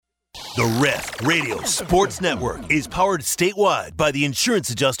The Ref Radio Sports Network is powered statewide by the insurance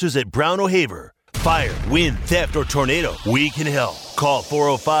adjusters at Brown O'Haver. Fire, wind, theft, or tornado, we can help. Call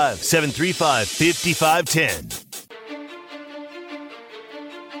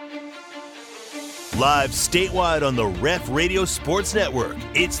 405-735-5510. Live statewide on the Ref Radio Sports Network,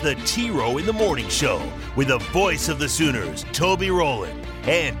 it's the T-Row in the Morning Show with the voice of the Sooners, Toby Rowland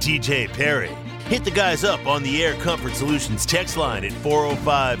and TJ Perry. Hit the guys up on the Air Comfort Solutions text line at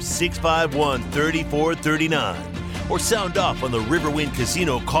 405-651-3439 or sound off on the Riverwind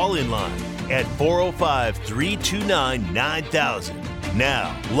Casino call-in line at 405-329-9000.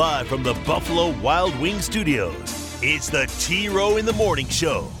 Now, live from the Buffalo Wild Wings Studios, it's the T-Row in the Morning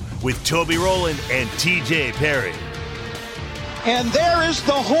Show with Toby Rowland and TJ Perry. And there is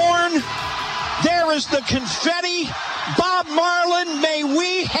the horn. There is the confetti. Bob Marlin, may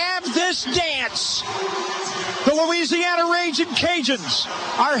we have this dance. The Louisiana Ragin' Cajuns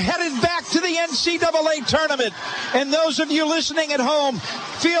are headed back to the NCAA tournament. And those of you listening at home,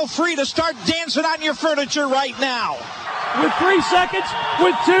 feel free to start dancing on your furniture right now. With 3 seconds,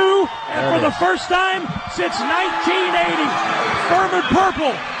 with 2, and for the first time since 1980, Furman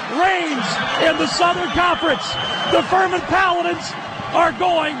Purple reigns in the Southern Conference. The Furman Paladins are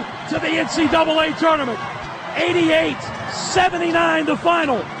going to the NCAA tournament. 88-79 the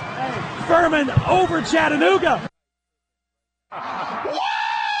final. Furman over Chattanooga.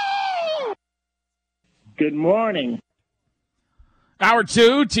 Good morning. Hour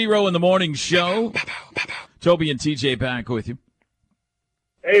 2, T-Row in the Morning Show. Toby and TJ back with you.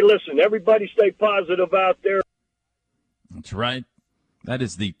 Hey, listen, everybody stay positive out there. That's right. That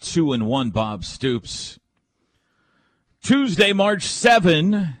is the 2-1 Bob Stoops. Tuesday, March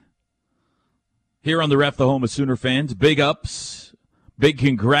 7, here on the Ref, the home of Sooner fans. Big ups, big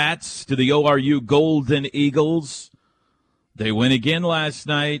congrats to the ORU Golden Eagles. They win again last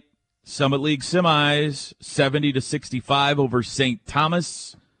night. Summit League semis, 70-65 over St.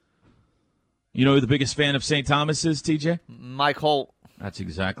 Thomas. You know who the biggest fan of St. Thomas is, TJ? Mike Holt. That's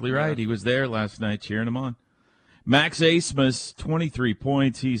exactly right. He was there last night cheering him on. Max Asmus, 23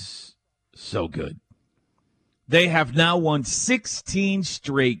 points. He's so good. They have now won 16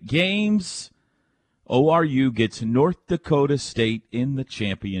 straight games. ORU gets North Dakota State in the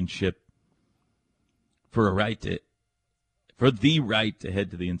championship for the right to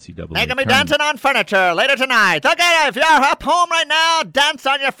head to the NCAA. They're going to be dancing on furniture later tonight. Okay, if you're up home right now, dance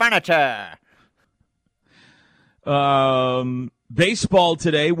on your furniture. Baseball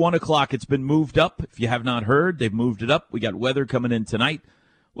today, 1 o'clock. It's been moved up. If you have not heard, they've moved it up. We got weather coming in tonight.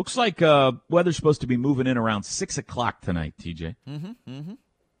 Looks like weather's supposed to be moving in around 6 o'clock tonight, TJ.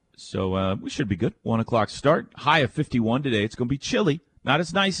 So we should be good. 1 o'clock start. High of 51 today. It's going to be chilly. Not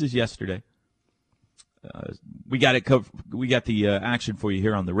as nice as yesterday. We got it covered. We got the action for you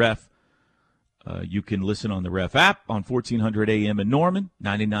here on the Ref. You can listen on the Ref app on 1400 AM in Norman,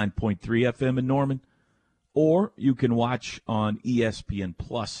 99.3 FM in Norman, or you can watch on ESPN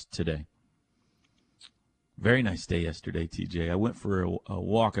Plus today. Very nice day yesterday, TJ. I went for a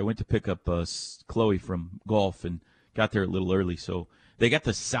walk. I went to pick up Chloe from golf and got there a little early. So they got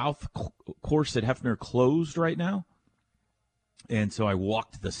the south course at Hefner closed right now, and so I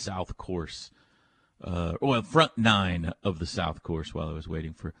walked the south course. Front 9 of the south course while I was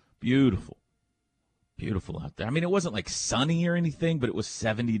waiting for beautiful out there. I mean, it wasn't like sunny or anything, but it was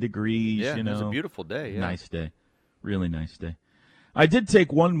 70 degrees. Yeah, you know? It was a beautiful day. Yeah. Nice day. Really nice day. I did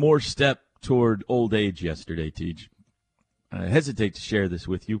take one more step toward old age yesterday, Tej. I hesitate to share this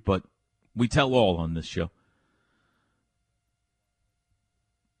with you, but we tell all on this show.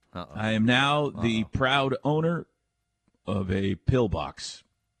 I am now the proud owner of a pillbox.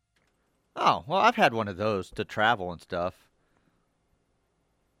 Oh, well, I've had one of those to travel and stuff.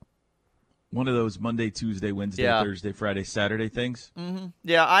 One of those Monday, Tuesday, Wednesday, Thursday, Friday, Saturday things? Mm-hmm.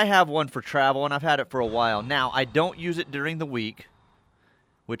 Yeah, I have one for travel, and I've had it for a while. Now, I don't use it during the week,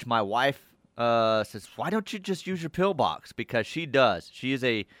 which my wife says, why don't you just use your pillbox? Because she does. She is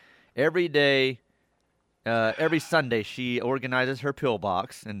every Sunday, she organizes her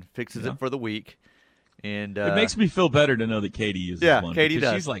pillbox and fixes it for the week. And it makes me feel better to know that Katie uses one. Yeah, Katie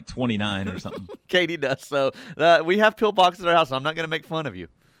does. She's like 29 or something. Katie does. So we have pillboxes at our house, so I'm not going to make fun of you.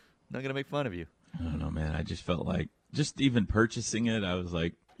 I don't know, man. I just felt like, just even purchasing it, I was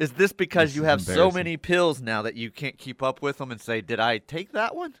like. Is this because you have so many pills now that you can't keep up with them and say, did I take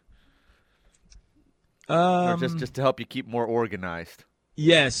that one? Or just to help you keep more organized?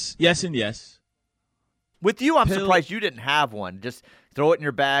 Yes, and yes. With you, I'm surprised you didn't have one. Just throw it in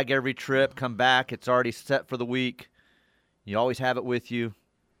your bag every trip, come back. It's already set for the week. You always have it with you.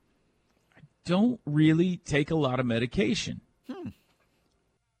 I don't really take a lot of medication.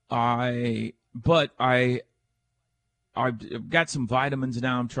 I've got some vitamins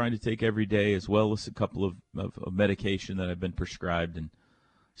now I'm trying to take every day, as well as a couple of medication that I've been prescribed. And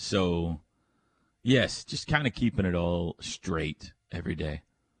so, yes, just kind of keeping it all straight every day.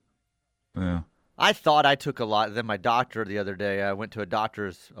 Yeah. I thought I took a lot. Then my doctor the other day, I went to a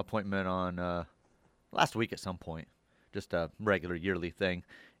doctor's appointment on last week at some point, just a regular yearly thing.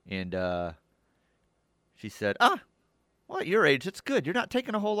 And she said, well, at your age, it's good. You're not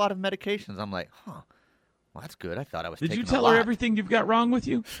taking a whole lot of medications. I'm like, well, that's good. I thought I was taking a lot. Did you tell her everything you've got wrong with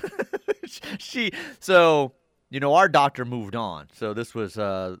you? Our doctor moved on. So this was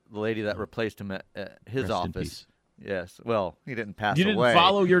the lady that replaced him at his Rest in office. peace. Yes. Well, he didn't pass away. You didn't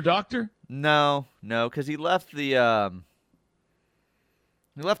follow your doctor? No, because he left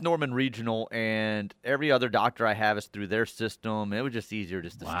Norman Regional, and every other doctor I have is through their system. It was just easier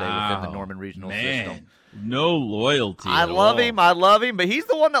just to stay within the Norman Regional system. No loyalty. I love him, but he's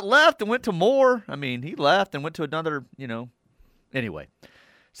the one that left and went to more. I mean, he left and went to another, Anyway,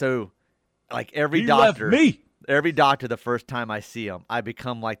 so like every doctor. Left me. Every doctor, the first time I see them, I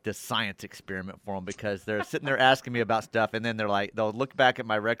become like this science experiment for them, because they're sitting there asking me about stuff, and then they'll look back at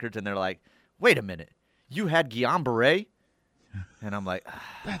my records and they're like, "Wait a minute, you had Guillain-Barré?" And I'm like,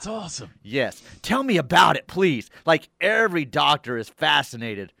 "That's awesome." Yes, tell me about it, please. Like every doctor is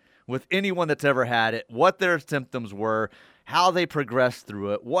fascinated with anyone that's ever had it, what their symptoms were, how they progressed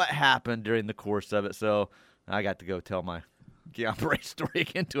through it, what happened during the course of it. So I got to go tell my Guillain-Barré story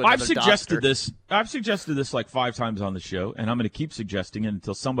again to another doctor. I've suggested this like 5 times on the show, and I'm going to keep suggesting it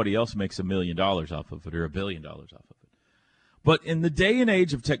until somebody else makes $1 million off of it or $1 billion off of it. But in the day and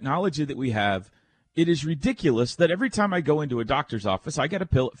age of technology that we have, it is ridiculous that every time I go into a doctor's office, I got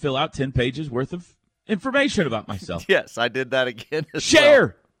to fill out 10 pages worth of information about myself. Yes, I did that again.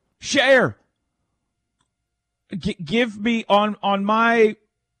 Share. Give me on my,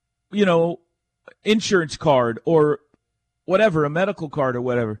 insurance card or whatever, a medical card or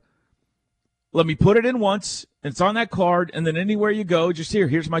whatever. Let me put it in once. It's on that card, and then anywhere you go, just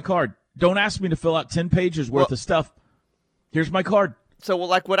here's my card. Don't ask me to fill out 10 pages worth of stuff. Here's my card. So,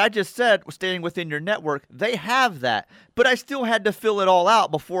 like what I just said, staying within your network, they have that. But I still had to fill it all out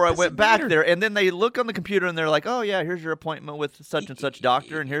before I went back there. And then they look on the computer, and they're like, oh, yeah, here's your appointment with such and such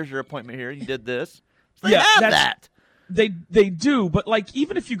doctor, and here's your appointment here. You did this. So they have that. They do, but like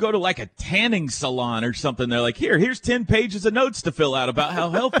even if you go to like a tanning salon or something, they're like, here's 10 pages of notes to fill out about how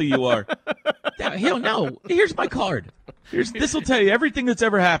healthy you are. Hell no, here's my card. This will tell you everything that's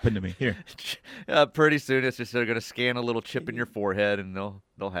ever happened to me. Here. Pretty soon it's just they're going to scan a little chip in your forehead, and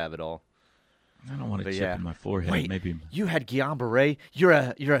they'll have it all. I don't want a chip in my forehead. Wait, maybe you had Guillain-Barré.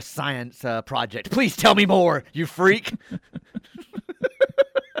 You're a science project. Please tell me more, you freak.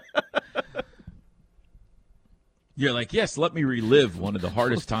 You're like, yes, let me relive one of the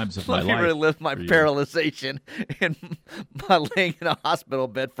hardest times of my life. Let me relive my paralyzation and my laying in a hospital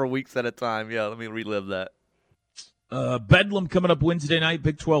bed for weeks at a time. Yeah, let me relive that. Bedlam coming up Wednesday night.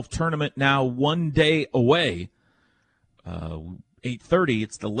 Big 12 tournament now 1 day away. 8:30.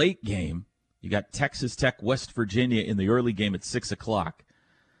 It's the late game. You got Texas Tech, West Virginia in the early game at 6 o'clock.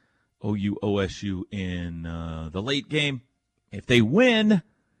 OU, OSU in the late game. If they win,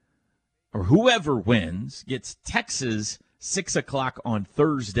 or whoever wins, gets Texas 6 o'clock on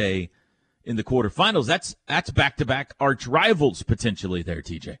Thursday in the quarterfinals. That's back-to-back arch rivals potentially there,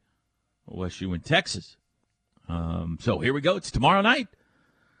 TJ. OSU and Texas. So here we go. It's tomorrow night.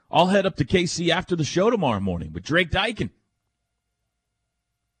 I'll head up to KC after the show tomorrow morning with Drake Dykin.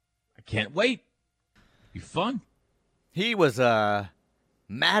 I can't wait. Be fun. He was mad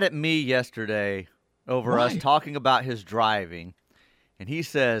at me yesterday over us talking about his driving, and he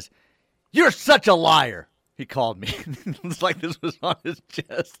says, "You're such a liar." He called me. It's like this was on his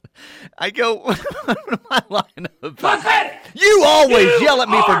chest. I go, what am I lying about? You always yell at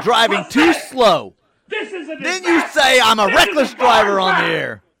me for driving too slow. Then you say I'm a reckless driver on the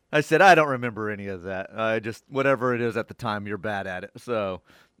air. I said, I don't remember any of that. I just, whatever it is at the time, you're bad at it. So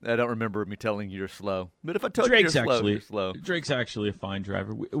I don't remember me telling you you're slow. But if I told you you're slow, you're slow. Drake's actually a fine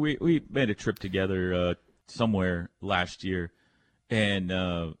driver. We made a trip together somewhere last year, and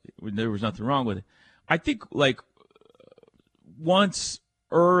there was nothing wrong with it. I think, like, once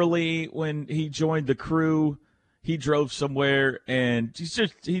early when he joined the crew, he drove somewhere, and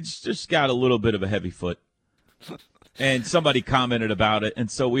he's just got a little bit of a heavy foot. And somebody commented about it, and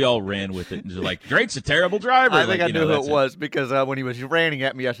so we all ran with it. And just like, Drake's a terrible driver. I think I knew who it was because when he was ranting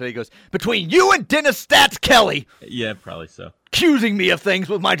at me yesterday, he goes, "Between you and Dennis Stats Kelly." Yeah, probably so. Accusing me of things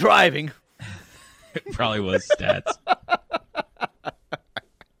with my driving. It probably was Stats.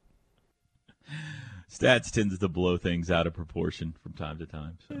 Stats tends to blow things out of proportion from time to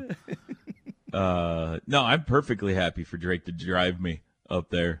time. So. No, I'm perfectly happy for Drake to drive me up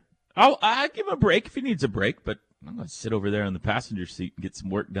there. I'll give him a break if he needs a break, but I'm going to sit over there in the passenger seat and get some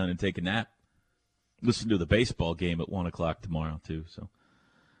work done and take a nap. Listen to the baseball game at 1 o'clock tomorrow, too. So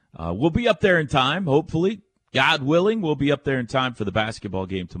we'll be up there in time, hopefully. God willing, we'll be up there in time for the basketball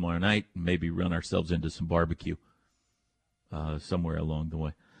game tomorrow night and maybe run ourselves into some barbecue somewhere along the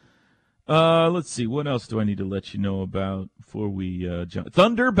way. Let's see. What else do I need to let you know about before we jump?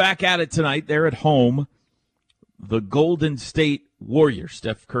 Thunder back at it tonight. They're at home. The Golden State Warriors.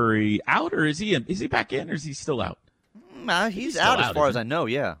 Steph Curry out, or is he in? Is he back in, or is he still out? He's out as far as I know,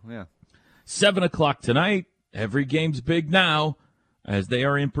 yeah. 7 o'clock tonight. Every game's big now as they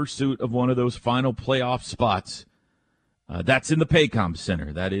are in pursuit of one of those final playoff spots. That's in the Paycom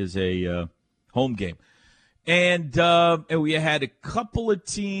Center. That is a home game. And we had a couple of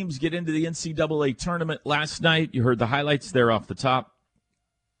teams get into the NCAA tournament last night. You heard the highlights there off the top.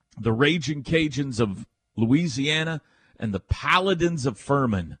 The Raging Cajuns of Louisiana and the Paladins of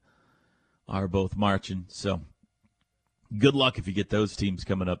Furman are both marching. So good luck if you get those teams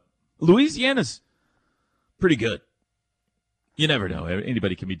coming up. Louisiana's pretty good. You never know.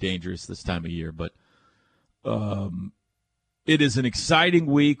 Anybody can be dangerous this time of year, but it is an exciting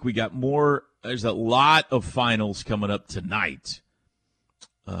week. We got more. There's a lot of finals coming up tonight,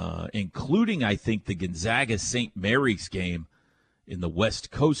 including, I think, the Gonzaga-St. Mary's game in the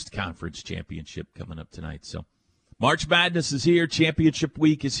West Coast Conference Championship coming up tonight. So March Madness is here. Championship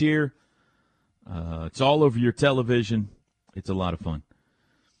week is here. It's all over your television. It's a lot of fun.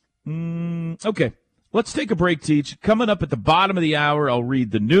 Okay, let's take a break, Teach. Coming up at the bottom of the hour, I'll read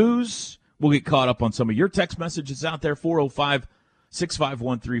the news. We'll get caught up on some of your text messages out there,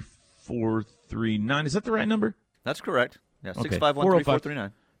 405-651-3439. Is that the right number? That's correct. Yeah, okay.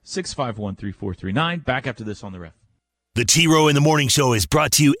 651-3439. 651-3439. Back after this on the Ref. The T-Row in the Morning Show is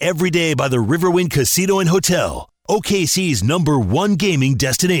brought to you every day by the Riverwind Casino and Hotel, OKC's #1 gaming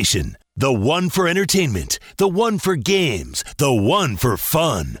destination. The one for entertainment, the one for games, the one for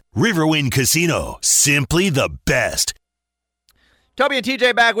fun. Riverwind Casino, simply the best. Toby and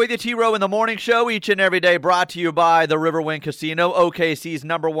TJ back with you. T-Row in the Morning Show, each and every day brought to you by the Riverwind Casino, OKC's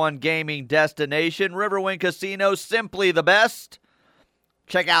 #1 gaming destination. Riverwind Casino, simply the best.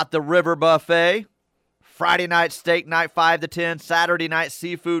 Check out the River Buffet. Friday night steak night 5 to 10. Saturday night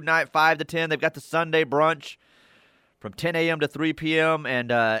seafood night 5 to 10. They've got the Sunday brunch from 10 a.m. to 3 p.m.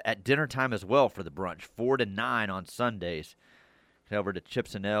 and at dinner time as well for the brunch, 4 to 9 on Sundays. Head over to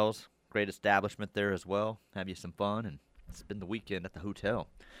Chips and L's. Great establishment there as well. Have you some fun and spend the weekend at the hotel.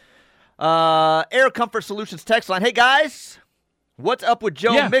 Air Comfort Solutions text line. Hey, guys, what's up with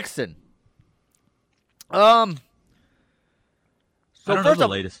Joe Mixon? So I don't know the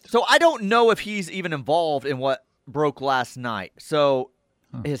latest. So I don't know if he's even involved in what broke last night. So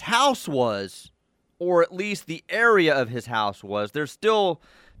his house was, or at least the area of his house was. There's still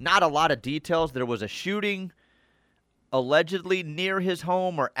not a lot of details. There was a shooting allegedly near his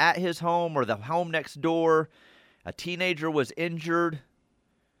home or at his home or the home next door. A teenager was injured.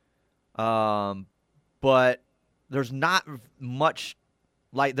 But there's not much,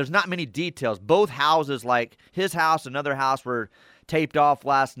 there's not many details. Both houses, like his house, another house, were taped off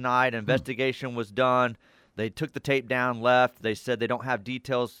last night. Investigation was done. They took the tape down, left. They said they don't have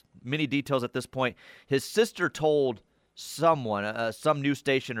many details at this point. His sister told someone, some news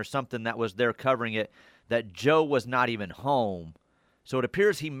station or something that was there covering it, that Joe was not even home. So it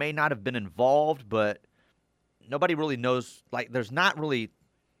appears he may not have been involved, but nobody really knows. There's not really,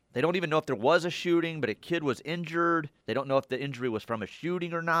 they don't even know if there was a shooting, but a kid was injured. They don't know if the injury was from a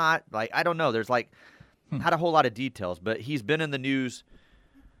shooting or not. I don't know. There's not a whole lot of details, but he's been in the news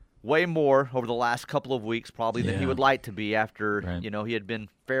way more over the last couple of weeks probably than he would like to be after, he had been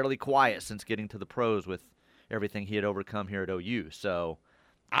fairly quiet since getting to the pros with everything he had overcome here at OU. So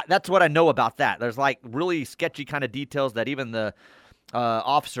that's what I know about that. There's really sketchy kind of details that even the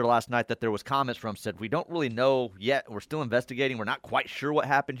officer last night that there was comments from said, we don't really know yet. We're still investigating. We're not quite sure what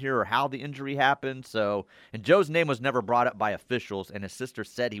happened here or how the injury happened. So, and Joe's name was never brought up by officials, and his sister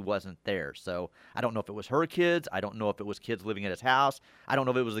said he wasn't there. So I don't know if it was her kids. I don't know if it was kids living at his house. I don't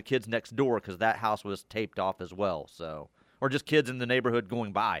know if it was the kids next door because that house was taped off as well. So, or just kids in the neighborhood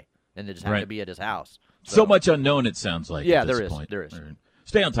going by, and they just happened to be at his house. So much unknown, it sounds like. Yeah, at this point. There is.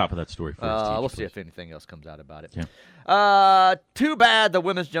 Stay on top of that story for us. We'll see if anything else comes out about it. Yeah. Too bad the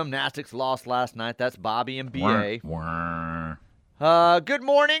women's gymnastics lost last night. That's Bobby and BA. Good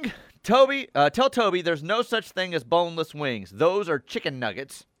morning, Toby. Tell Toby there's no such thing as boneless wings. Those are chicken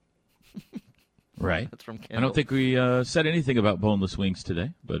nuggets. Right. That's from Kendall. I don't think we said anything about boneless wings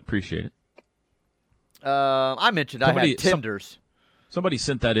today, but appreciate it. I mentioned I had tenders. Somebody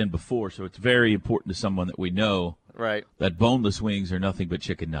sent that in before, so it's very important to someone that we know. Right. That boneless wings are nothing but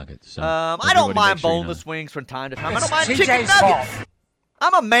chicken nuggets. So I don't mind boneless wings from time to time. I don't mind chicken nuggets.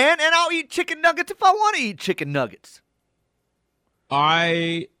 I'm a man, and I'll eat chicken nuggets if I want to eat chicken nuggets.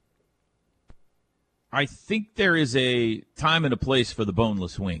 I think there is a time and a place for the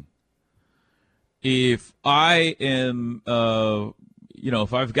boneless wing. If I am,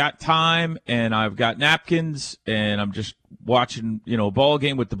 if I've got time and I've got napkins and I'm just watching, a ball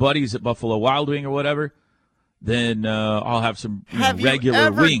game with the buddies at Buffalo Wild Wing or whatever, then I'll have some regular wings. Have you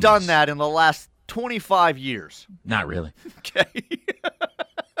ever done that in the last 25 years? Not really. Okay.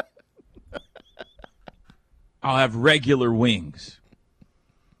 I'll have regular wings.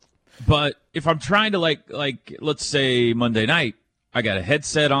 But if I'm trying to like let's say Monday night, I got a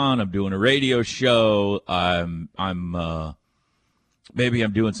headset on, I'm doing a radio show, maybe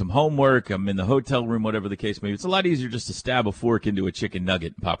I'm doing some homework, I'm in the hotel room, whatever the case may be. It's a lot easier just to stab a fork into a chicken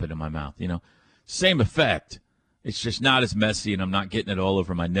nugget and pop it in my mouth, Same effect. It's just not as messy and I'm not getting it all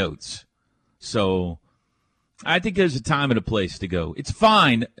over my notes. So I think there's a time and a place to go. It's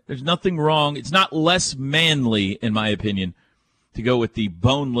fine. There's nothing wrong. It's not less manly, in my opinion, to go with the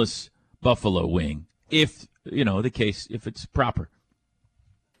boneless buffalo wing if, if it's proper.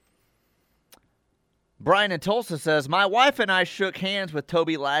 Brian in Tulsa says, my wife and I shook hands with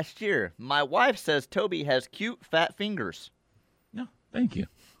Toby last year. My wife says Toby has cute, fat fingers. No, thank you.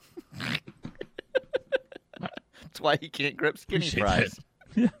 That's why he can't grip skinny fries.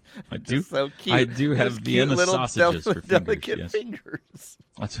 Yeah, I do. So cute. I do have Vienna sausages for delicate fingers.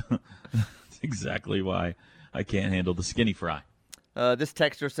 That's exactly why I can't handle the skinny fry. This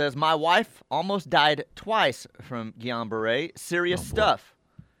texter says, my wife almost died twice from Guillain-Barré. Serious stuff.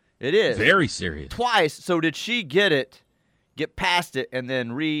 It is. Very serious. Twice. So did she get past it, and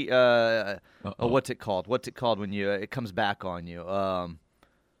then what's it called? What's it called when it comes back on you?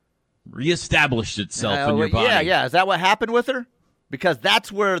 Reestablished itself in your body. Yeah. Is that what happened with her? Because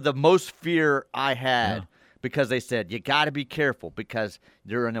that's where the most fear I had. Yeah. Because they said, you got to be careful because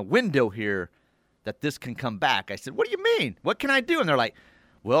they're in a window here that this can come back. I said, what do you mean? What can I do? And they're like,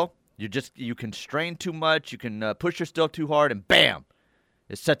 well, you can strain too much. You can push yourself too hard, and bam,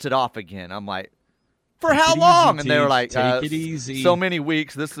 it sets it off again. I'm like, for how long? And they were like, take it easy. So many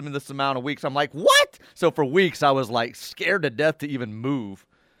weeks, this amount of weeks. I'm like, what? So for weeks, I was like scared to death to even move.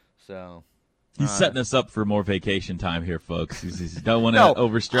 So he's setting us up for more vacation time here, folks. He's don't want to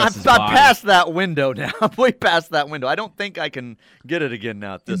overstress his body. I'm past that window now. I'm way past that window. I don't think I can get it again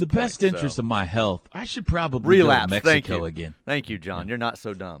now at this point. In the best interest of my health, I should probably relapse. Go to Mexico again. Thank you, John. You're not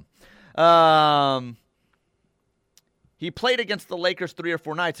so dumb. He played against the Lakers 3 or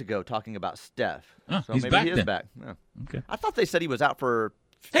 4 nights ago, talking about Steph. So maybe he is back. Yeah. Okay. I thought they said he was out for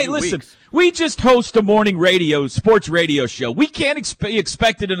Hey, listen, weeks. We just host a morning sports radio show. We can't be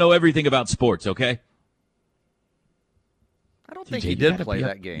expected to know everything about sports, okay? I don't think he did play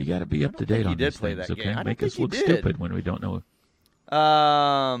that game. You got to be up to date on these things, okay? Make us look stupid when we don't know.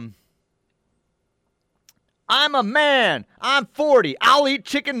 I'm a man. I'm 40. I'll eat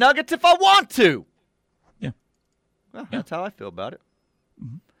chicken nuggets if I want to. Yeah. Well, that's how I feel about it.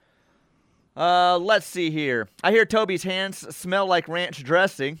 Mm-hmm. Let's see here. I hear Toby's hands smell like ranch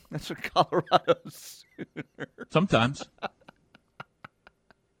dressing. That's what Colorado Sooner. Sometimes.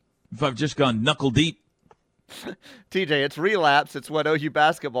 If I've just gone knuckle deep. TJ, it's relapse. It's what OU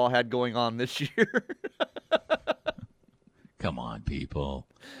basketball had going on this year. Come on, people.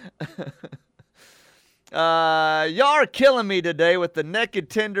 Y'all are killing me today with the naked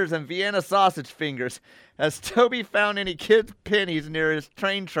tenders and Vienna sausage fingers. Has Toby found any kids' pennies near his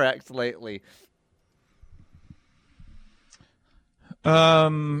train tracks lately?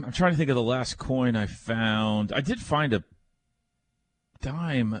 I'm trying to think of the last coin I found. I did find a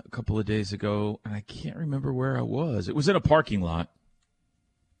dime a couple of days ago, and I can't remember where I was. It was in a parking lot.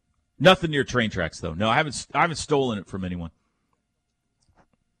 Nothing near train tracks, though. No, I haven't stolen it from anyone.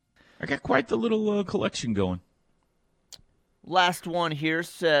 I got quite the little collection going. Last one here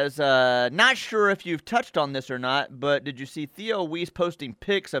says, not sure if you've touched on this or not, but did you see Theo Weiss posting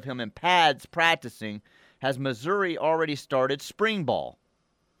pics of him in pads practicing? Has Missouri already started spring ball?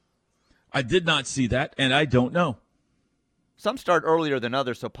 I did not see that, and I don't know. Some start earlier than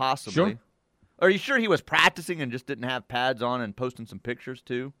others, so possibly. Sure. Are you sure he was practicing and just didn't have pads on and posting some pictures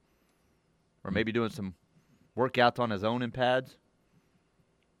too? Or maybe doing some workouts on his own in pads?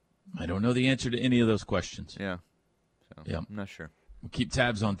 I don't know the answer to any of those questions. Yeah. So, yeah. I'm not sure. We'll keep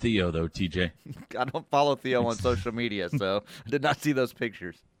tabs on Theo, though, TJ. I don't follow Theo on social media, so I did not see those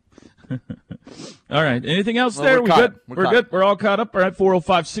pictures. All right. Anything else Well, there? we're We caught. good? We're caught. Good. We're all caught up. All right.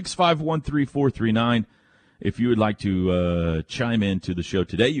 405-651-3439. If you would like to chime in to the show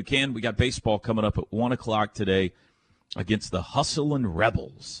today, you can. We got baseball coming up at 1 o'clock today against the Hustlin'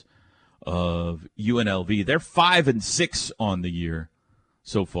 Rebels of UNLV. They're 5-6 on the year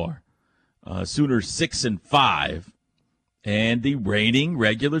so far. Sooners 6-5, and the reigning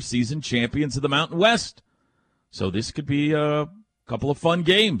regular season champions of the Mountain West. So this could be a couple of fun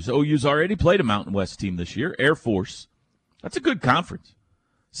games. OU's already played a Mountain West team this year, Air Force. That's a good conference.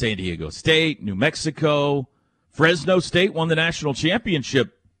 San Diego State, New Mexico, Fresno State won the national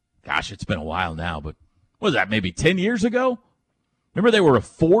championship. Gosh, it's been a while now, but what was that, maybe 10 years ago? Remember they were a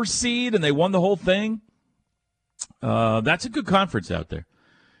 4 seed and they won the whole thing? That's a good conference out there.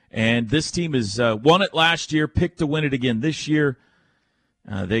 And this team has won it last year, picked to win it again this year.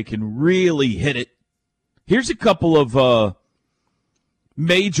 They can really hit it. Here's a couple of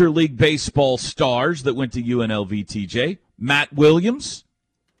Major League Baseball stars that went to UNLV, TJ. Matt Williams,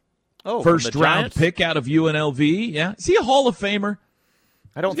 first-round pick out of UNLV. Yeah, is he a Hall of Famer?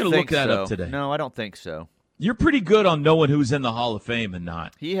 I don't think so. I was going to look that up today. No, I don't think so. You're pretty good on knowing who's in the Hall of Fame and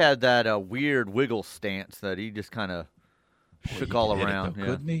not. He had that weird wiggle stance that he just kind of shook all around. Though,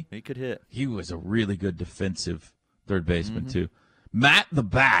 couldn't he? He could hit. He was a really good defensive third baseman, too. Matt the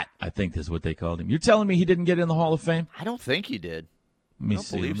Bat, I think is what they called him. You're telling me he didn't get in the Hall of Fame? I don't think he did. Let me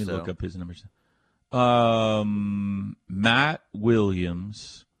see. Let me look up his numbers. Matt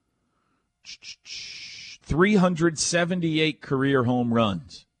Williams, 378 career home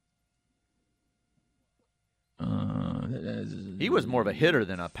runs. He was more of a hitter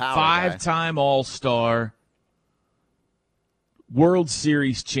than a power guy. 5-time All-Star, World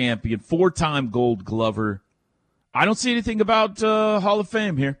Series champion, 4-time Gold Glover. I don't see anything about Hall of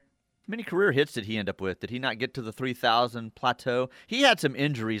Fame here. How many career hits did he end up with? Did he not get to the 3,000 plateau? He had some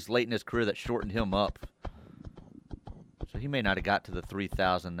injuries late in his career that shortened him up. So he may not have got to the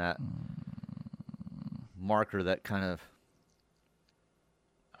 3,000, that marker that kind of...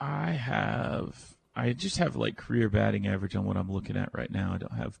 I just have like career batting average on what I'm looking at right now. I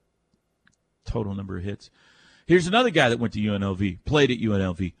don't have total number of hits. Here's another guy that went to UNLV, played at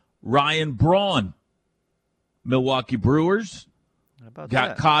UNLV, Ryan Braun. Milwaukee Brewers. How about got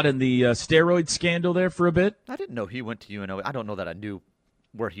that? Caught in the steroid scandal there for a bit. I didn't know he went to UNLV. I don't know that I knew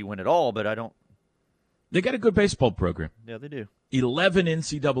where he went at all, but I don't... They got a good baseball program. Yeah, they do. 11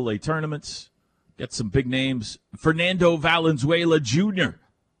 NCAA tournaments. Got some big names. Fernando Valenzuela Jr.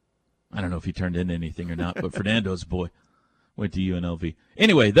 I don't know if he turned into anything or not, but Fernando's boy went to UNLV.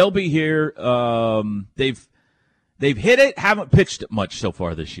 Anyway, they'll be here. They've hit it, haven't pitched it much so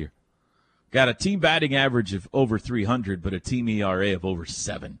far this year. Got a team batting average of over 300, but a team ERA of over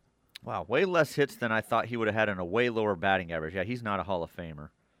 7. Wow, way less hits than I thought he would have had and a way lower batting average. Yeah, he's not a Hall of Famer.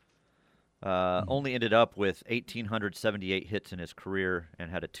 Only ended up with 1,878 hits in his career and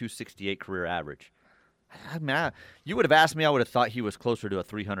had a 268 career average. I mean, you would have asked me, I would have thought he was closer to a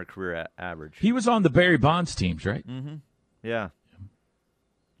 300 career average. He was on the Barry Bonds teams, right? Mm-hmm. Yeah.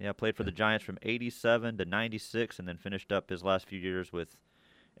 Yeah, played for the Giants from 87 to 96 and then finished up his last few years with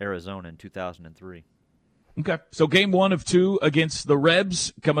Arizona in 2003. Okay, so game 1 of 2 against the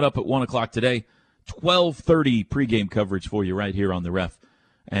Rebs coming up at 1 o'clock today. 12:30 pregame coverage for you right here on the Ref.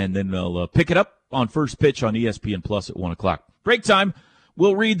 And then they'll pick it up on First Pitch on ESPN Plus at 1 o'clock. Break time.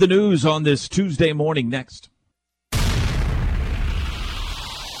 We'll read the news on this Tuesday morning next.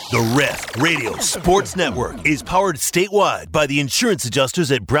 The Ref Radio Sports Network is powered statewide by the insurance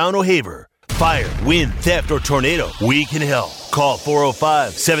adjusters at Brown O'Haver. Fire, wind, theft, or tornado, we can help. Call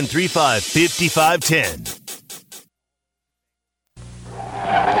 405-735-5510.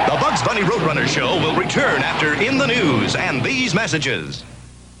 The Bugs Bunny Roadrunner Show will return after In the News and these messages.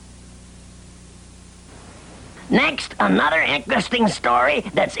 Next, another interesting story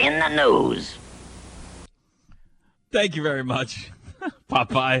that's in the news. Thank you very much,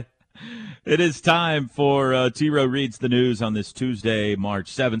 Popeye. It is time for T-Row Reads the News on this Tuesday, March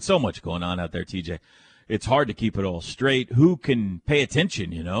 7th. So much going on out there, TJ. It's hard to keep it all straight. Who can pay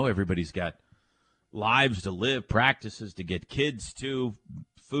attention, you know? Everybody's got lives to live, practices to get kids to,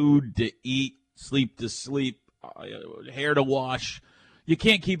 food to eat, sleep to sleep, hair to wash. You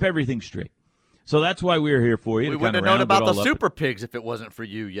can't keep everything straight. So that's why we're here for you. We wouldn't have known about the Super Pigs if it wasn't for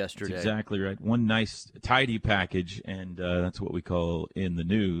you yesterday. That's exactly right. One nice, tidy package, and that's what we call In the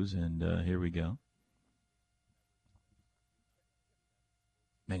News. And here we go.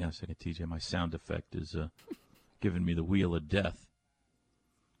 Hang on a second, TJ. My sound effect is giving me the wheel of death.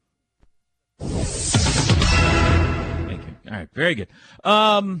 Thank you. All right, very good.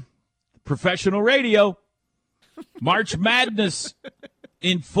 Professional radio. March Madness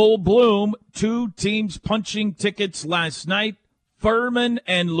in full bloom. 2 teams punching tickets last night. Furman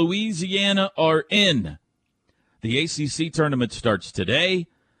and Louisiana are in. The ACC tournament starts today,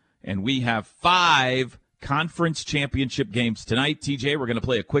 and we have 5 conference championship games tonight. TJ, we're going to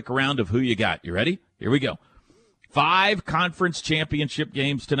play a quick round of who you got. You ready? Here we go. 5 conference championship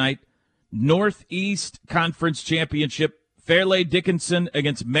games tonight. Northeast Conference Championship, Fairleigh Dickinson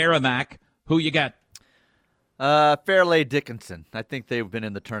against Merrimack. Who you got? Fairleigh Dickinson. I think they've been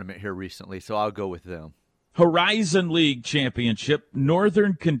in the tournament here recently, so I'll go with them. Horizon League Championship,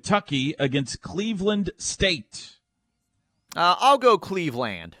 Northern Kentucky against Cleveland State. I'll go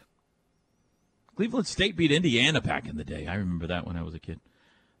Cleveland. Cleveland State beat Indiana back in the day. I remember that when I was a kid.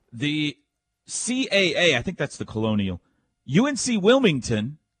 The CAA, I think that's the Colonial. UNC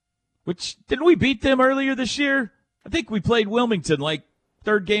Wilmington, which, didn't we beat them earlier this year? I think we played Wilmington like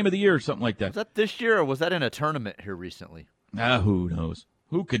 3rd game of the year or something like that. Was that this year or was that in a tournament here recently? Who knows?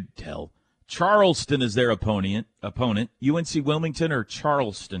 Who could tell? Charleston is their opponent. UNC Wilmington or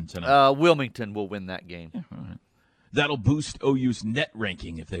Charleston tonight? Wilmington will win that game. Yeah, all right. That'll boost OU's net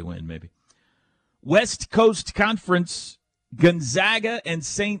ranking if they win, maybe. West Coast Conference, Gonzaga and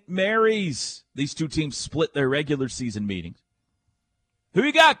St. Mary's. These 2 teams split their regular season meetings. Who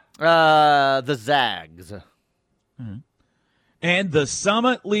you got? The Zags. Mm-hmm. And the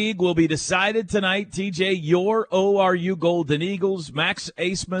Summit League will be decided tonight. TJ, your ORU Golden Eagles, Max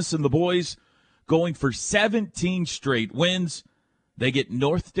Asmus and the boys going for 17 straight wins. They get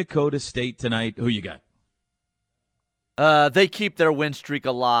North Dakota State tonight. Who you got? They keep their win streak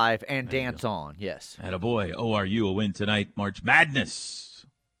alive and dance on, yes. Attaboy. ORU will win tonight. March Madness.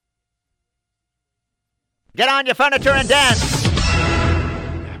 Get on your furniture and dance.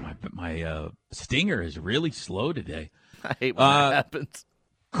 Yeah, my stinger is really slow today. I hate when that happens.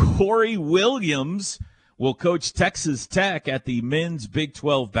 Corey Williams will coach Texas Tech at the men's Big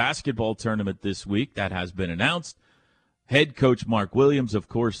 12 basketball tournament this week. That has been announced. Head coach Mark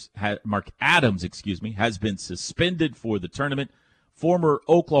Adams, has been suspended for the tournament. Former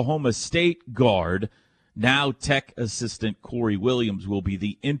Oklahoma State guard, now Tech assistant Corey Williams will be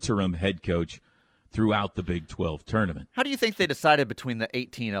the interim head coach throughout the Big 12 tournament. How do you think they decided between the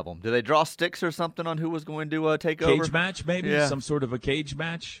 18 of them? Did they draw sticks or something on who was going to take over? Cage match, maybe? Yeah. Some sort of a cage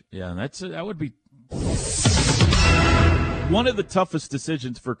match? Yeah, that would be one of the toughest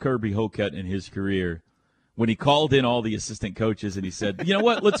decisions for Kirby Hocutt in his career, when he called in all the assistant coaches and he said, you know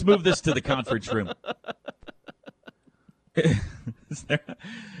what, let's move this to the conference room.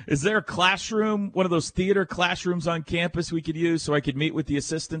 Is there a classroom, one of those theater classrooms on campus we could use so I could meet with the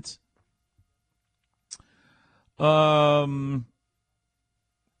assistants? TJ,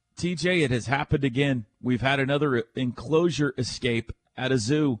 it has happened again. We've had another enclosure escape at a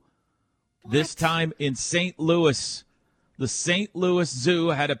zoo. What? This time in St. Louis. The St. Louis Zoo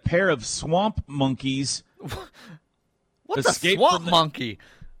had a pair of swamp monkeys. What's a swamp monkey?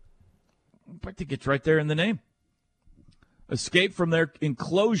 I think it's right there in the name. Escaped from their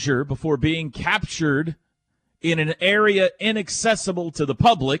enclosure before being captured in an area inaccessible to the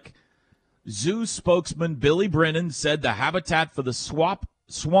public. Zoo spokesman Billy Brennan said the habitat for the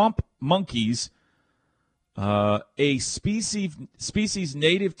swamp monkeys, a species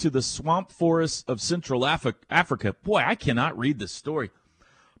native to the swamp forests of Central Africa. Boy, I cannot read this story.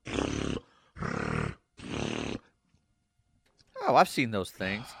 Oh, I've seen those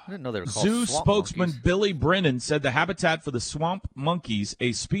things. I didn't know they were called Zoo swamp spokesman monkeys. Billy Brennan said the habitat for the swamp monkeys,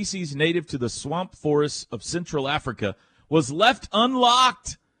 a species native to the swamp forests of Central Africa, was left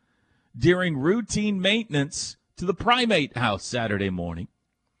unlocked during routine maintenance to the primate house Saturday morning,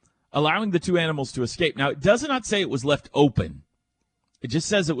 allowing the 2 animals to escape. Now, it does not say it was left open. It just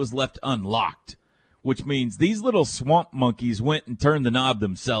says it was left unlocked, which means these little swamp monkeys went and turned the knob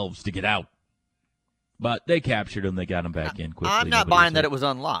themselves to get out. But they captured them. They got them back in quickly. I'm not buying that it was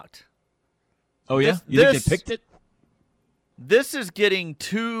unlocked. Oh, yeah? You think they picked it? This is getting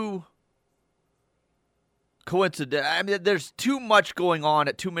too coincidental. I mean, there's too much going on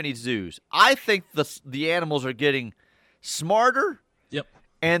at too many zoos. I think the animals are getting smarter. Yep.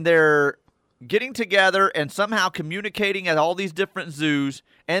 And they're getting together and somehow communicating at all these different zoos,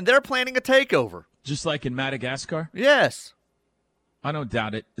 and they're planning a takeover. Just like in Madagascar? Yes. I don't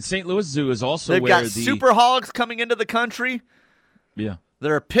doubt it. The St. Louis Zoo is also They've where got super hogs coming into the country. Yeah.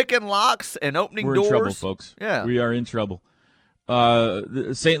 They're picking locks and opening doors. We're in trouble, folks. Yeah. We are in trouble.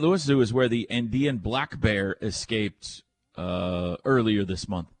 The St. Louis Zoo is where the Andean black bear escaped earlier this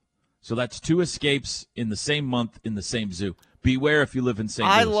month. So that's 2 escapes in the same month in the same zoo. Beware if you live in St.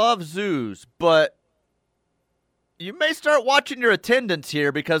 Louis. I love zoos, but you may start watching your attendance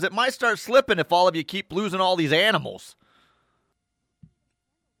here because it might start slipping if all of you keep losing all these animals.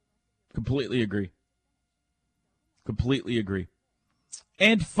 Completely agree.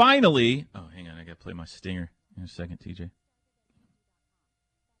 And finally, hang on, I got to play my stinger in a second, TJ.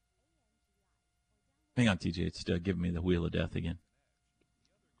 Hang on, TJ, it's still giving me the wheel of death again.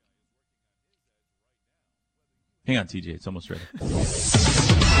 Hang on, TJ, it's almost ready. He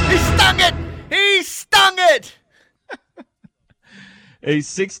stung it! A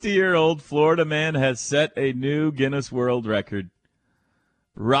 60-year-old Florida man has set a new Guinness World Record.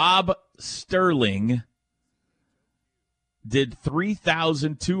 Rob Sterling did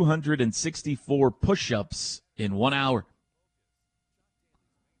 3,264 push-ups in 1 hour.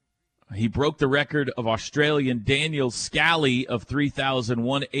 He broke the record of Australian Daniel Scally of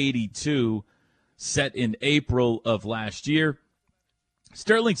 3,182, set in April of last year.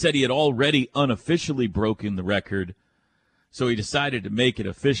 Sterling said he had already unofficially broken the record, so he decided to make it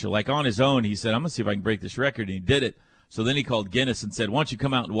official. Like on his own, he said, I'm going to see if I can break this record, and he did it. So then he called Guinness and said, why don't you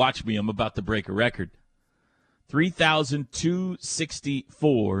come out and watch me? I'm about to break a record.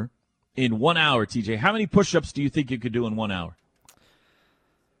 3,264 in 1 hour, TJ. How many push-ups do you think you could do in 1 hour?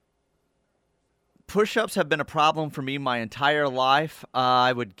 Push-ups have been a problem for me my entire life.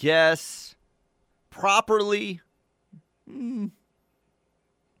 I would guess properly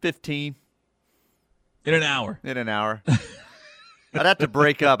 15. In an hour. I'd have to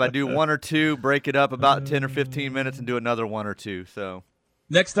break up. I'd do one or two, break it up about 10 or 15 minutes, and do another one or two. So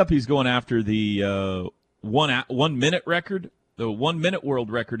next up, he's going after the 1 minute record. The 1 minute world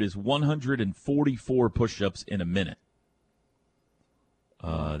record is 144 push-ups in a minute.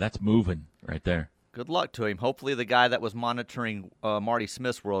 That's moving right there. Good luck to him. Hopefully the guy that was monitoring Marty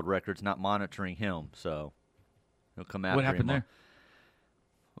Smith's world record's not monitoring him. So he'll come after him. What happened there?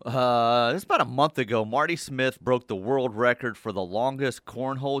 This about a month ago, Marty Smith broke the world record for the longest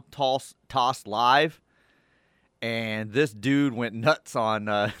cornhole toss live. And this dude went nuts on,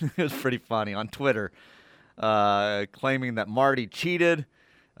 it was pretty funny, on Twitter, claiming that Marty cheated.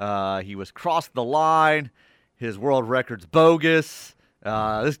 He was crossed the line. His world record's bogus.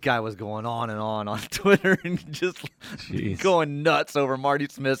 This guy was going on Twitter and just going nuts over Marty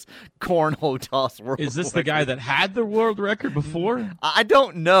Smith's cornhole toss world record. Is this the guy that had the world record before? I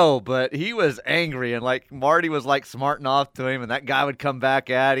don't know, but he was angry, and Marty was smarting off to him, and that guy would come back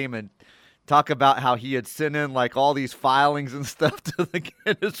at him and talk about how he had sent in all these filings and stuff to the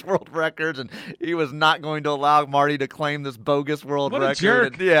Guinness World Records, and he was not going to allow Marty to claim this bogus world record. What a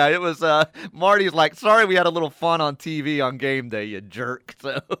jerk. And, yeah, it was Marty's sorry we had a little fun on TV on game day, you jerk.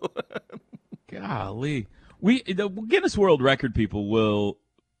 So golly. The Guinness World Record people will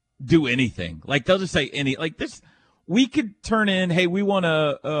do anything. They'll just say this. We could turn in, hey, we want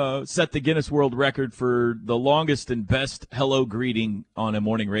to set the Guinness World Record for the longest and best hello greeting on a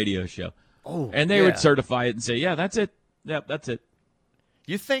morning radio show. Oh, and they would certify it and say, yeah, that's it. Yep, that's it.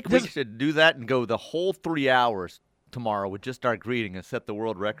 You think we should do that and go the whole 3 hours tomorrow with just our greeting and set the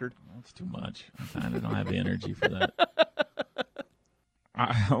world record? That's too much. I don't have the energy for that.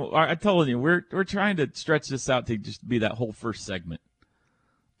 I told you, we're trying to stretch this out to just be that whole first segment.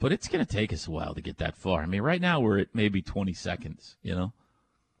 But it's going to take us a while to get that far. I mean, right now we're at maybe 20 seconds, We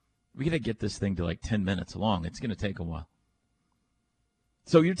got to get this thing to 10 minutes long. It's going to take a while.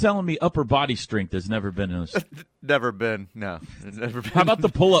 So you're telling me upper body strength has never been in Never been, no. Never been. How about the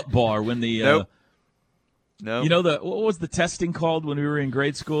pull-up bar when the Nope. what was the testing called when we were in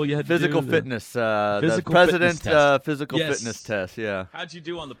grade school? You had physical to do fitness. Physical the president fitness test. physical Yes. fitness test. Yeah. How'd you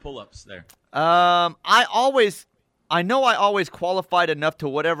do on the pull-ups there? I always qualified enough to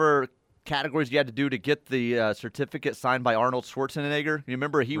whatever categories you had to do to get the certificate signed by Arnold Schwarzenegger. You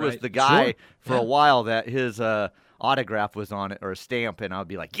remember he was Right. the guy Sure. for a while that his autograph was on it, or a stamp, and I would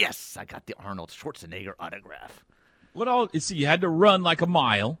be like, yes, I got the Arnold Schwarzenegger autograph. So you had to run a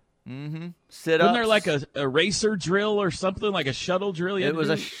mile. Mm-hmm. Sit-ups. Wasn't there a racer drill or something, a shuttle drill? It was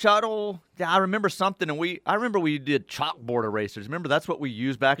a shuttle. Yeah, I remember something, and I remember we did chalkboard erasers. Remember that's what we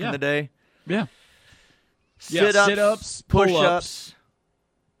used back in the day? Yeah. Sit-ups, push-ups.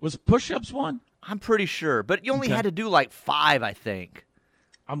 Was push-ups one? I'm pretty sure, but you only Okay. had to do 5, I think.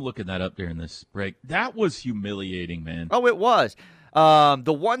 I'm looking that up during this break. That was humiliating, man. Oh, it was.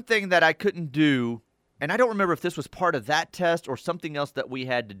 The one thing that I couldn't do, and I don't remember if this was part of that test or something else that we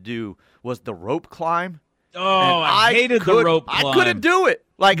had to do, was the rope climb. Oh, I hated the rope climb. I couldn't do it.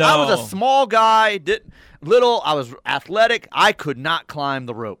 I was a small guy, I was athletic. I could not climb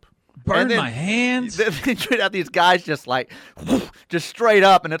the rope. Burned my hands. Then you'd have these guys just just straight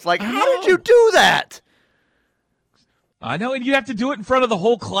up, and it's how did you do that? I know, and you have to do it in front of the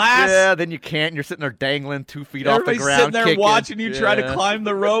whole class. Yeah, then you can't. And you're sitting there dangling 2 feet Everybody's off the ground. sitting there kicking. watching you try to climb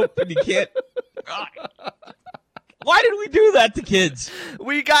the rope, and you can't. Why did we do that to kids?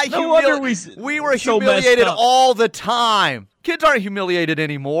 We got No wonder we were so humiliated messed up. all the time. Kids aren't humiliated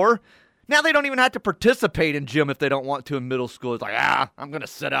anymore. Now they don't even have to participate in gym if they don't want to in middle school. It's like, I'm going to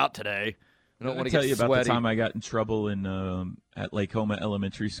sit out today. I don't want to tell get you about sweaty. the time I got in trouble in at Lake Homa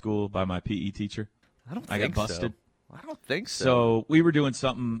Elementary School by my PE teacher. I don't I think got busted. so. I don't think so. So we were doing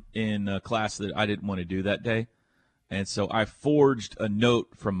something in a class that I didn't want to do that day, and so I forged a note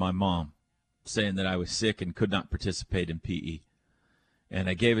from my mom saying that I was sick and could not participate in PE. And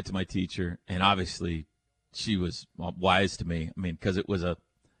I gave it to my teacher, and obviously she was wise to me. I mean, because it was a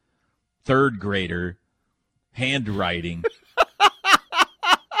third grader handwriting.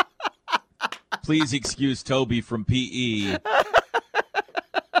 Please excuse Toby from PE.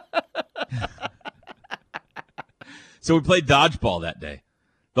 So we played dodgeball that day.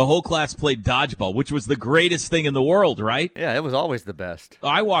 The whole class played dodgeball, which was the greatest thing in the world, right? Yeah, it was always the best.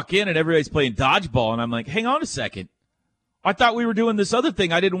 I walk in and everybody's playing dodgeball, and I'm like, hang on a second. I thought we were doing this other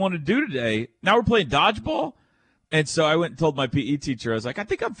thing I didn't want to do today. Now we're playing dodgeball? And so I went and told my PE teacher, I was like, I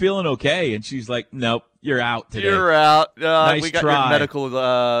think I'm feeling okay. And she's like, nope, you're out today. You're out. Nice we got try. your medical.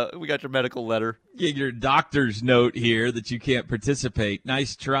 We got your medical letter. You get your doctor's note here that you can't participate.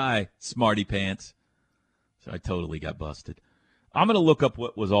 Nice try, smarty pants. So I totally got busted. I'm going to look up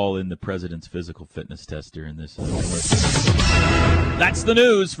what was all in the president's physical fitness test during this. That's the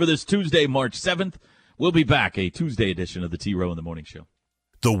news for this Tuesday, March 7th. We'll be back, a Tuesday edition of the T-Row in the Morning Show.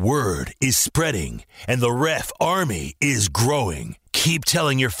 The word is spreading, and the Ref Army is growing. Keep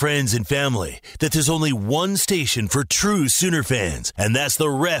telling your friends and family that there's only one station for true Sooner fans, and that's the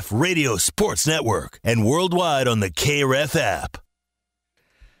Ref Radio Sports Network, and worldwide on the KREF app.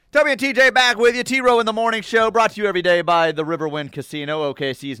 Toby and TJ back with you. T-Row in the Morning Show, brought to you every day by the Riverwind Casino,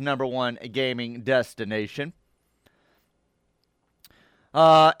 OKC's #1 gaming destination.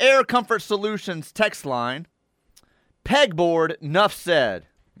 Air Comfort Solutions text line. Pegboard, nuff said.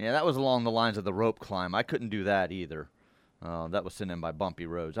 Yeah, that was along the lines of the rope climb. I couldn't do that either. That was sent in by Bumpy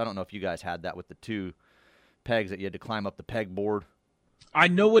Roads. I don't know if you guys had that with the 2 pegs that you had to climb up the pegboard. I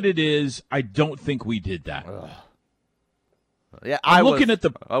know what it is. I don't think we did that. Yeah, I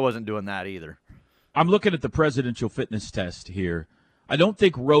wasn't doing that either. I'm looking at the presidential fitness test here. I don't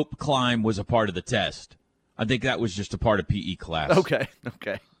think rope climb was a part of the test. I think that was just a part of PE class. Okay.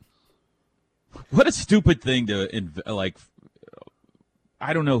 What a stupid thing to,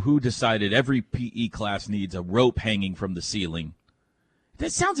 I don't know who decided every PE class needs a rope hanging from the ceiling.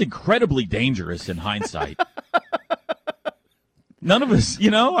 That sounds incredibly dangerous in hindsight. None of us,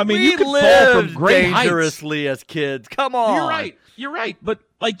 you could fall from great dangerously heights. As kids. Come on. You're right. But,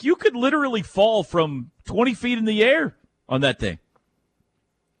 you could literally fall from 20 feet in the air on that thing.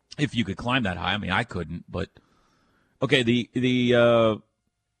 If you could climb that high. I mean, I couldn't, but. Okay, the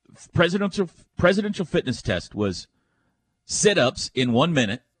presidential fitness test was sit-ups in 1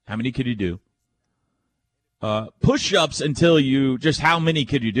 minute. How many could you do? Push-ups until how many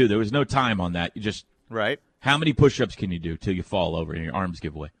could you do? There was no time on that. Right. How many push-ups can you do till you fall over and your arms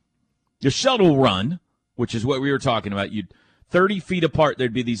give way? Your shuttle run, which is what we were talking about, 30 feet apart,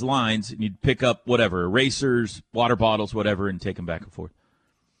 there'd be these lines, and you'd pick up whatever, erasers, water bottles, whatever, and take them back and forth.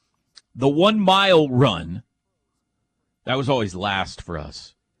 The 1 mile run, that was always last for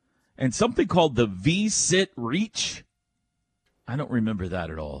us. And something called the V-sit reach. I don't remember that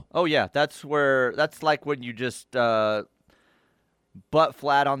at all. Oh, yeah. That's like when you just butt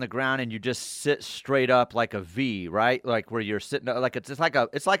flat on the ground and you just sit straight up like a V, right? Like where you're sitting, like it's like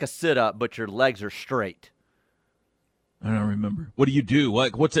a sit-up, but your legs are straight. I don't remember. What do you do?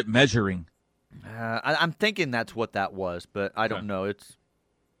 What's it measuring? I'm thinking that's what that was, but I don't know. It's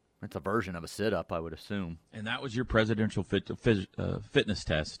a version of a sit-up, I would assume. And that was your presidential fitness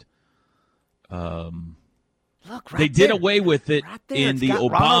test. Look, right they did there. away with it right there. in It's the got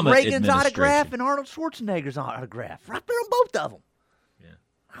Obama Ronald Reagan's administration. autograph and Arnold Schwarzenegger's autograph. Right there on both of them. Yeah.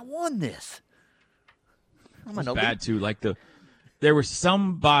 I won this. It was bad, too. There was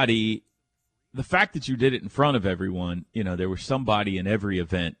somebody, the fact that you did it in front of everyone, there was somebody in every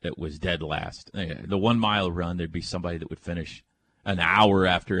event that was dead last. The 1 mile run, there'd be somebody that would finish an hour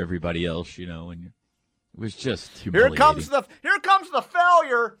after everybody else, and it was just humiliating. Here comes the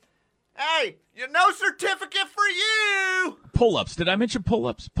failure. Hey, no certificate for you. Pull-ups. Did I mention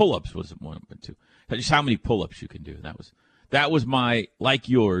pull-ups? Pull-ups was one of them, too. Just how many pull-ups you can do. That was my, like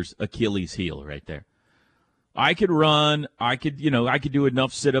yours, Achilles heel right there. I could run. I could do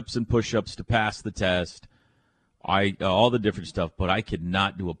enough sit-ups and push-ups to pass the test. All the different stuff, but I could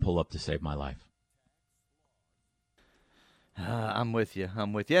not do a pull-up to save my life. I'm with you.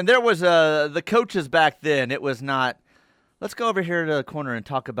 And there was the coaches back then. It was not Let's go over here to the corner and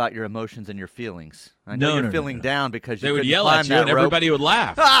talk about your emotions and your feelings. I know you're feeling down because they you would couldn't yell climb at you that and rope. everybody would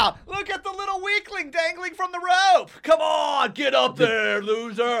laugh. Ah, look at the little weakling dangling from the rope. Come on, get up there,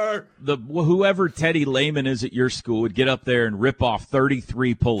 loser. Whoever Teddy Lehman is at your school would get up there and rip off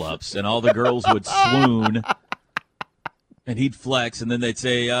 33 pull-ups, and all the girls would swoon, and he'd flex, and then they'd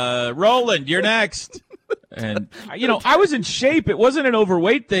say, Roland, you're next. And, I was in shape. It wasn't an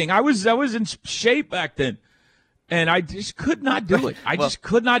overweight thing. I was in shape back then. And I just could not do it. I just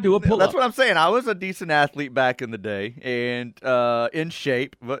could not do a pull-up. That's what I'm saying. I was a decent athlete back in the day and in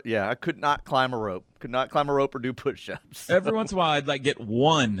shape. But, yeah, I could not climb a rope. Could not climb a rope or do push-ups. Every once in a while, I'd, get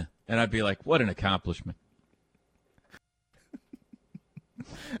one, and I'd be like, what an accomplishment.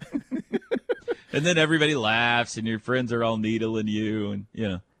 And then everybody laughs, and your friends are all needling you, and,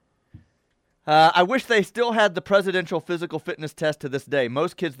 I wish they still had the presidential physical fitness test to this day.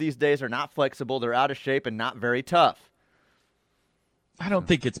 Most kids these days are not flexible. They're out of shape and not very tough. I don't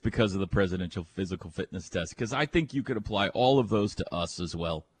think it's because of the presidential physical fitness test, because I think you could apply all of those to us as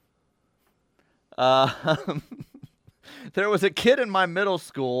well. There was a kid in my middle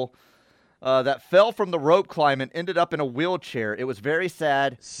school that fell from the rope climb and ended up in a wheelchair. It was very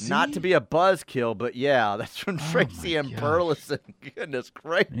sad. See? Not to be a buzzkill, but yeah, that's from Tracy and Burleson. Goodness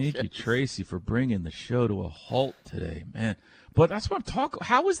gracious. Thank you, Tracy, for bringing the show to a halt today, man. But that's what I'm talking.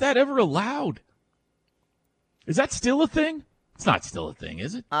 How is that ever allowed? Is that still a thing? It's not still a thing,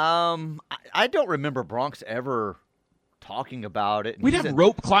 is it? I don't remember Bronx ever talking about it. We'd have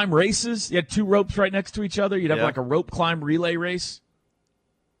rope climb races. You had two ropes right next to each other. You'd have like a rope climb relay race.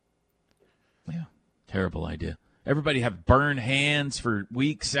 Yeah, terrible idea. Everybody have burned hands for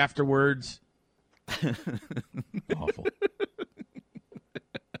weeks afterwards. Awful.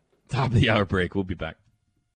 Top of the hour break. We'll be back.